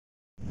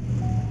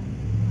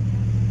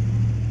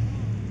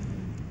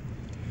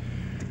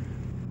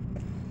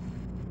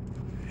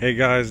Hey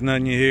guys,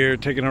 Nunya here,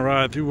 taking a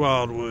ride through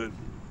Wildwood.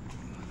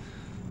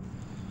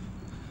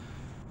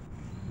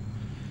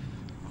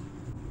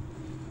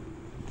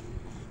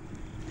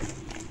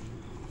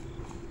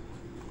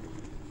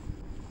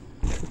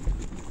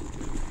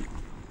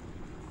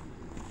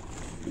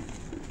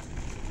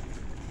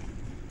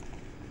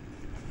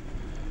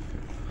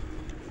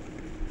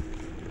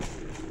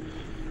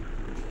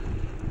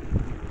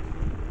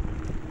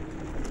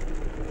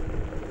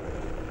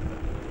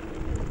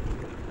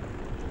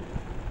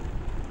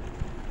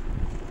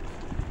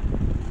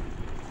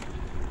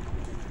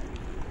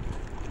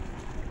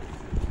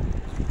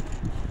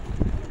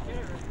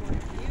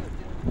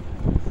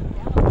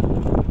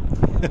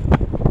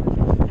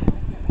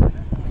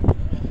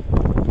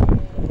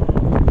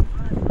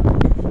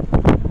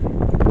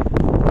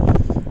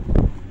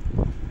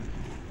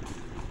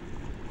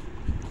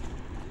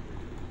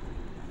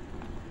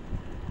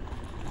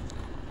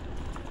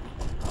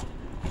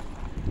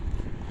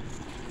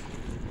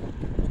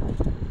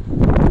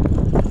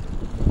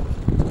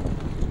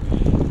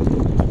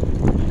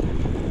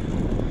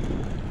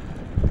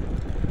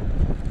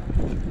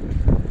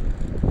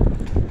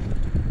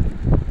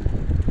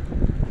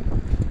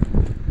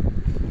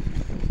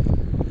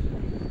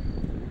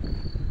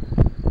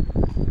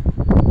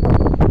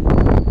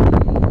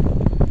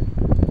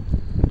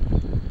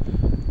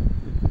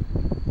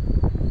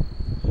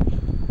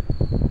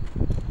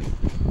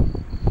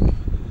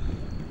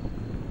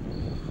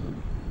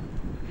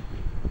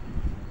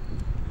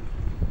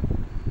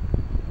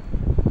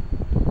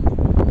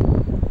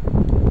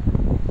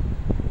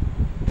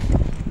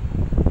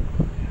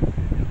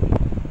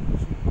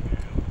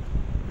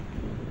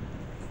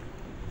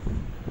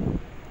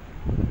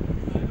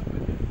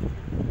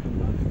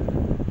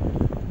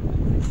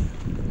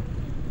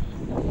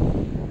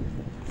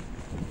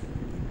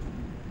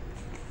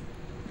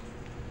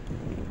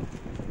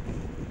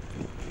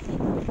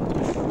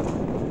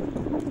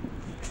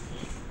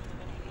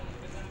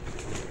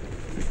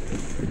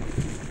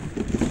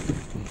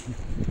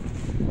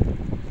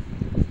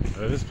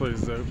 This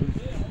place is open.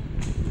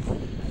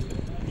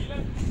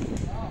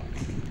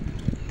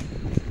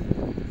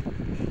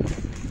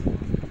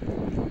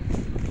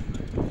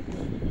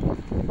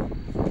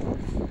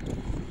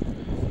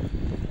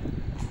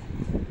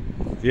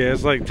 Yeah,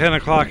 it's like 10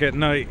 o'clock at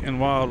night in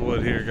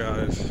Wildwood here,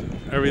 guys.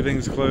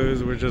 Everything's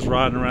closed. We're just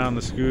riding around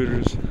the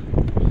scooters,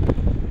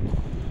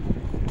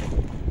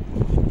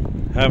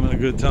 having a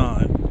good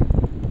time.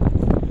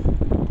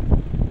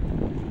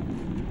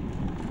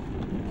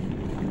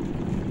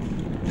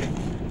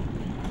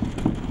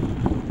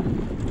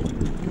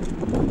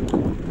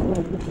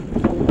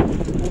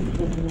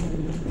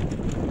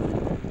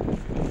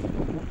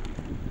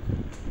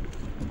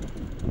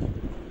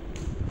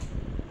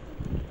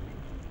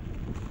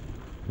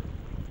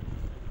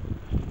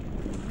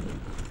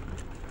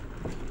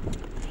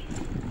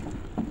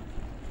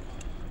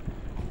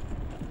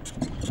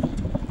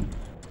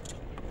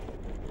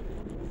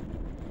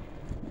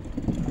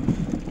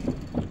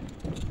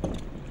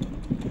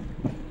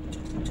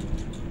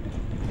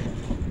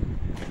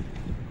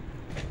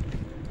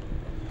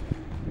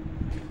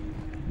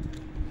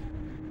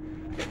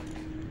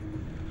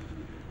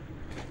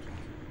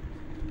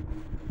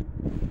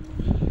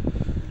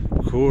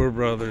 Core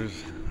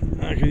Brothers.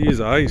 I could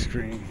use ice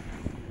cream.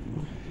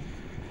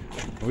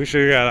 We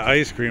should have got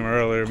ice cream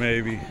earlier,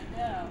 maybe.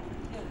 No,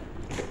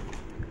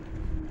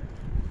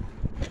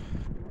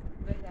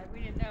 but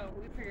we didn't know.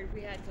 We figured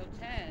we had till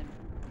 10,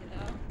 you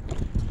know?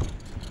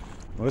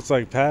 Well, it's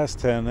like past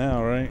 10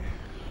 now, right?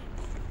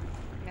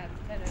 Yeah,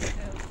 it's 10:02.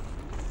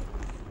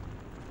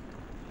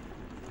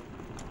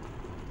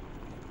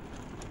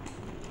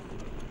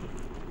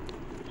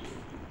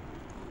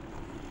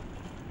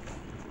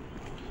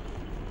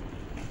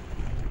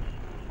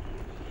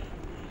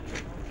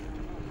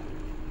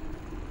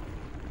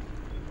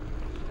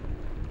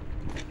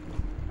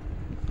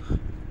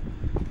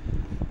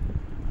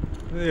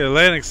 Yeah,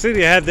 Atlantic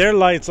City had their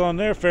lights on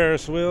their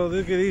Ferris wheel.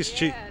 Look at these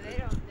cheap. Yeah, they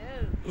don't know.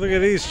 Look at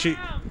these cheap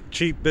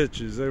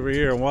bitches over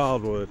here in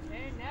Wildwood.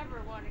 They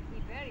never want to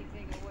keep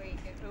anything awake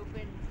and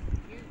open.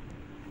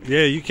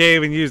 Yeah, you can't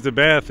even use the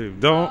bathroom.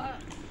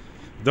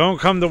 Don't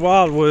come to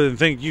Wildwood and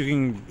think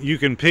you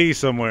can pee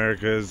somewhere,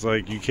 because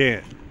like you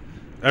can't.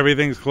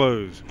 Everything's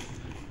closed.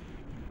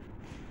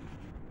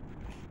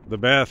 The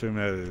bathroom,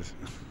 that is.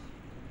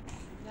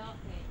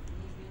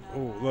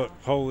 Oh, look,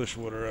 Polish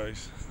water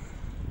ice.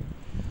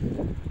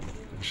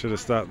 Should have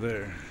stopped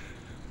there.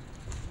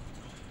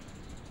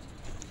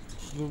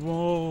 The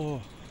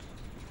mall.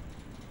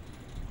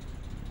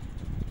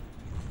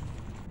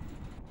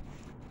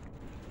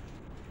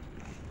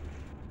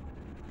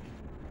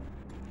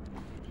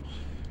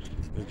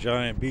 The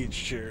giant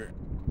beach chair.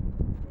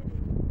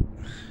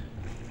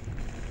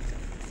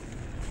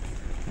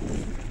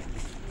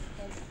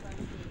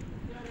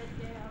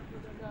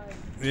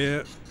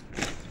 Yeah.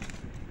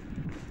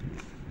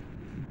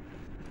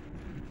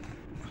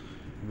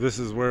 This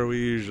is where we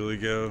usually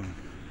go.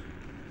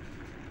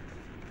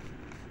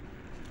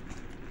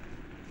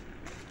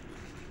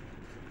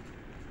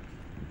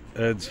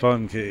 Ed's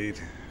Funcade.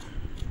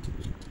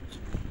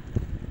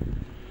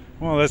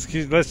 Well, let's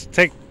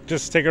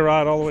just take a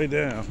ride all the way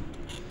down.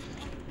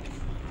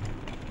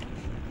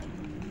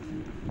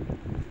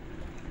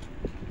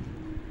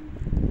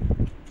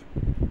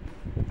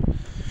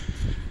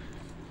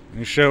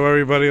 And show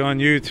everybody on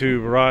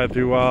YouTube a ride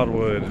through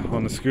Wildwood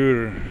on the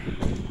scooter.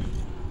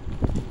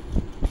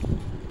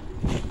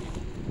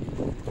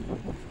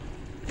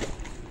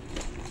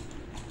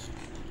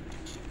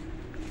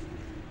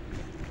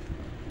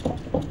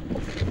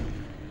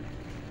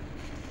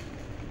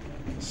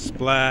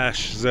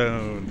 Splash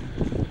zone.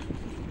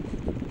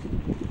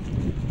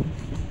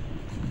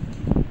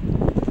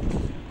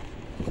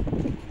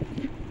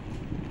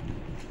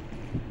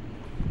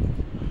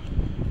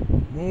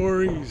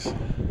 Moreys.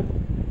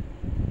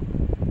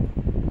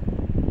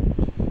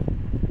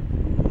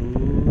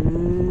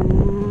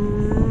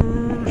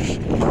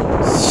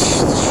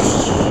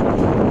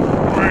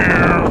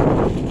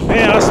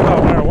 Man, I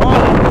smell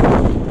marijuana.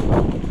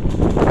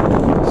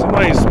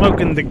 Somebody's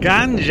smoking the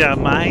ganja,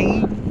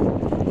 man.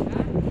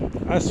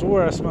 I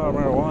swear I smell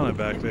marijuana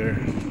back there.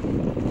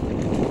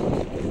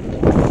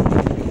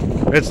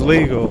 It's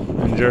legal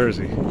in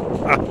Jersey.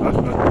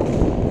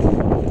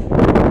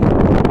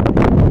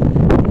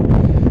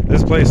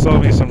 This place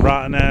sold me some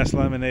rotten ass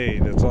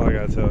lemonade. That's all I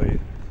gotta tell you.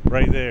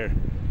 Right there.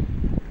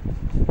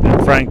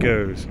 At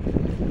Franco's.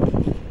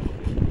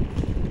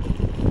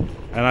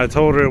 And I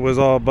told her it was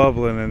all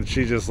bubbling, and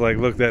she just like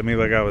looked at me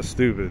like I was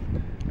stupid.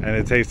 And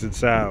it tasted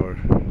sour.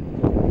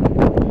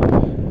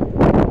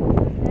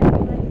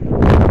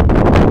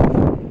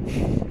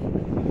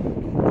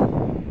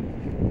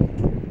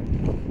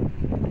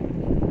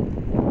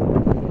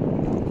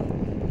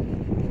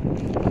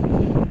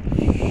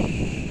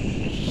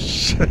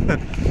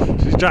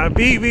 She's trying to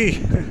beat me.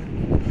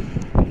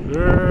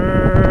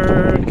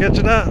 Catch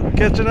it up,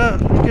 catch it up,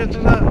 catch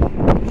it up.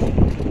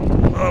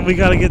 Oh, we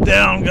gotta get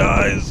down,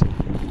 guys.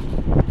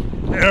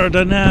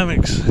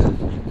 Aerodynamics.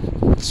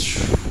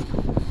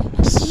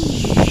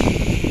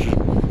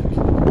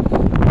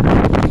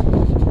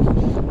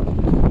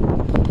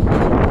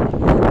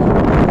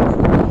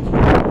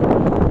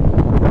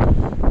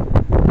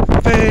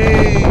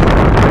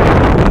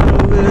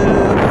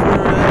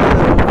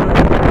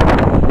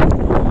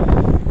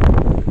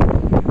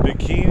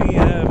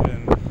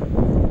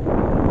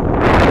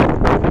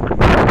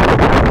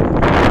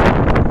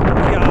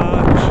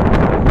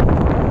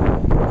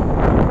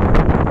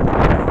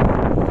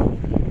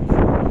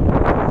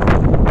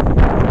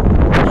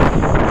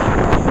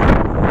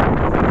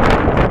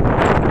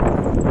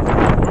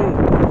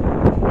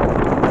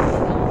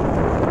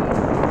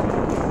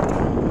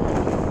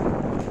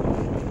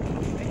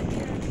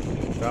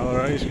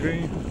 Ice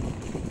cream.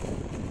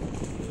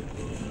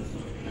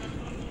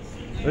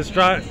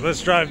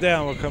 Let's drive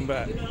down, we'll come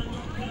back.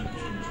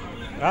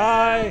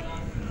 Hi.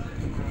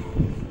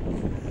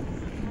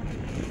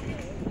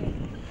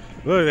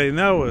 Look, they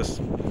know us.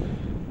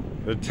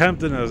 They're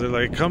tempting us. They're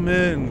like, come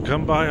in,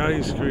 come buy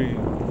ice cream.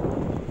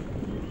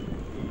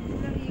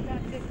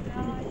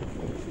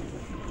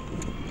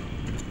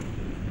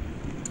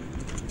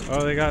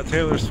 Oh, they got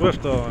Taylor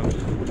Swift on.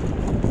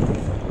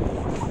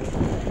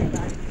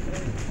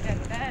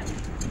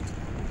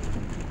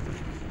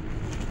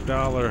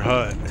 Dollar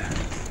Hut.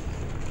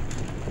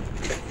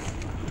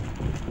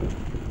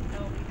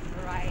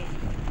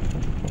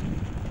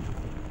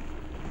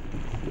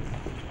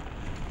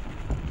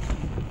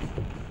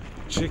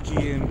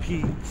 Chicky and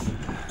Pete's.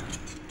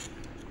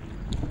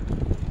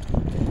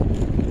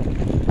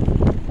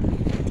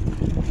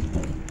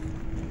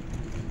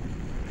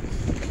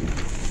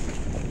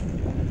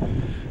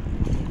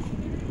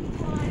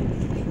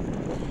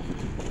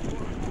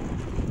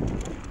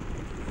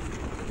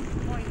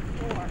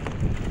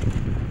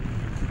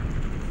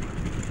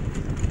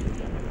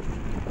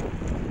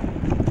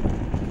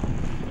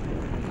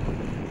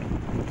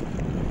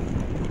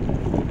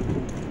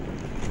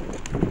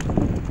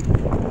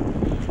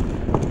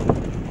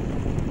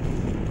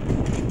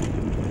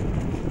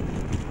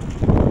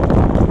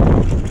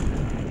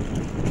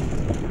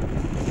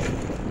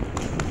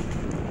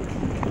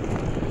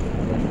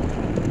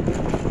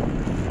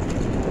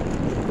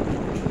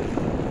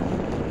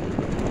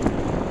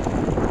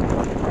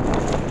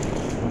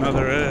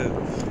 Another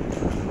Ed's.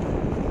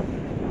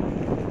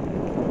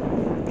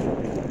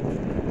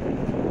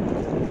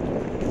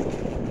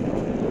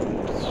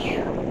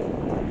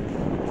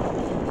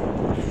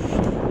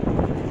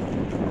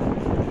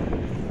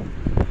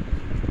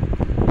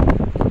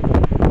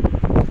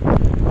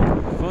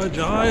 Fudge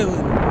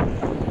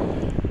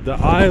Island. The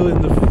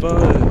island of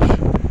Fudge.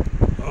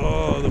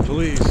 Oh, the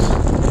police.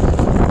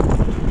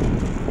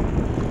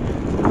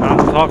 I'm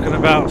talking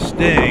about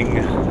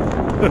Sting.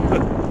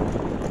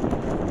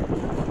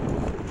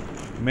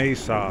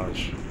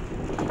 Massage.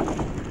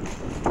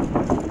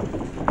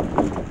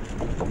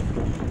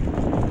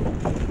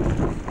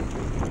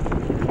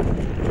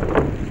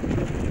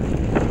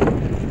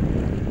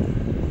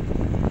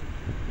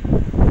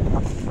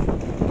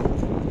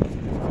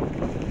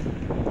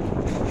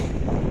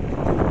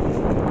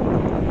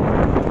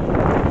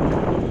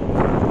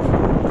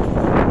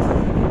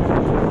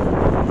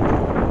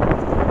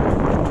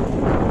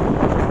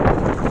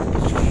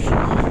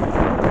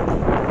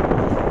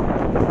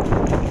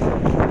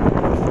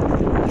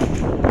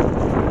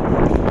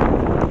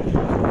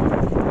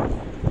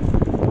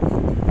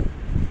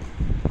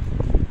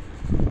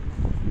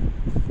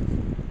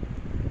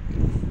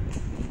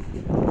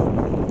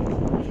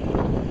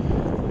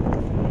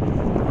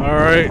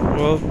 Alright,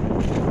 well,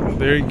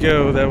 there you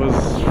go. That was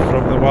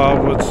from the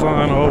Wildwood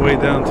sign all the way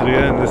down to the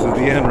end. This is the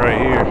end right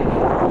here.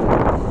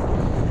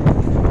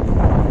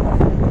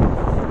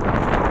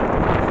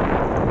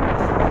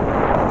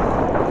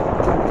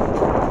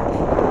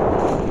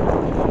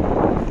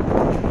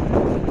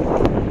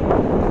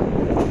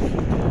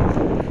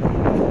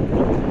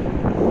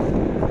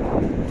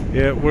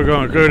 Yeah, we're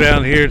going to go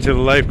down here to the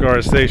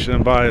lifeguard station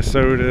and buy a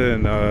soda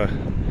and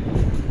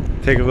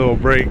take a little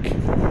break.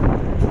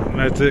 And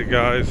that's it,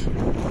 guys.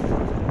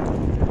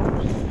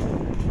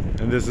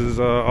 And this is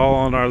all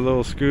on our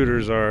little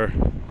scooters. I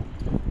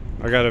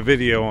got a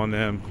video on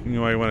them.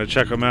 You might want to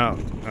check them out.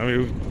 I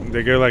mean,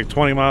 they go like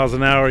 20 miles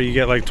an hour. You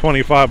get like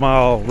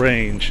 25-mile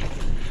range.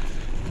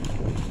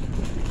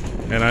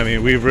 And I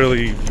mean, we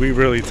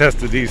really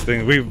tested these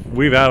things.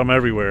 We've had them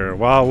everywhere.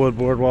 Wildwood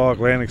boardwalk,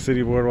 Atlantic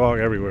City boardwalk,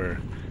 everywhere.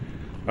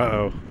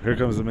 Uh-oh, here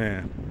comes the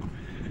man.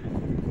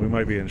 We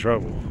might be in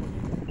trouble.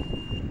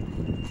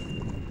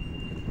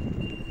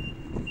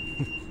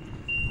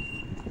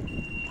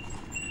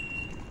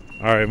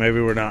 All right, maybe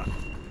we're not.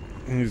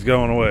 He's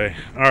going away.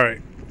 All right,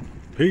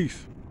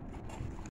 peace.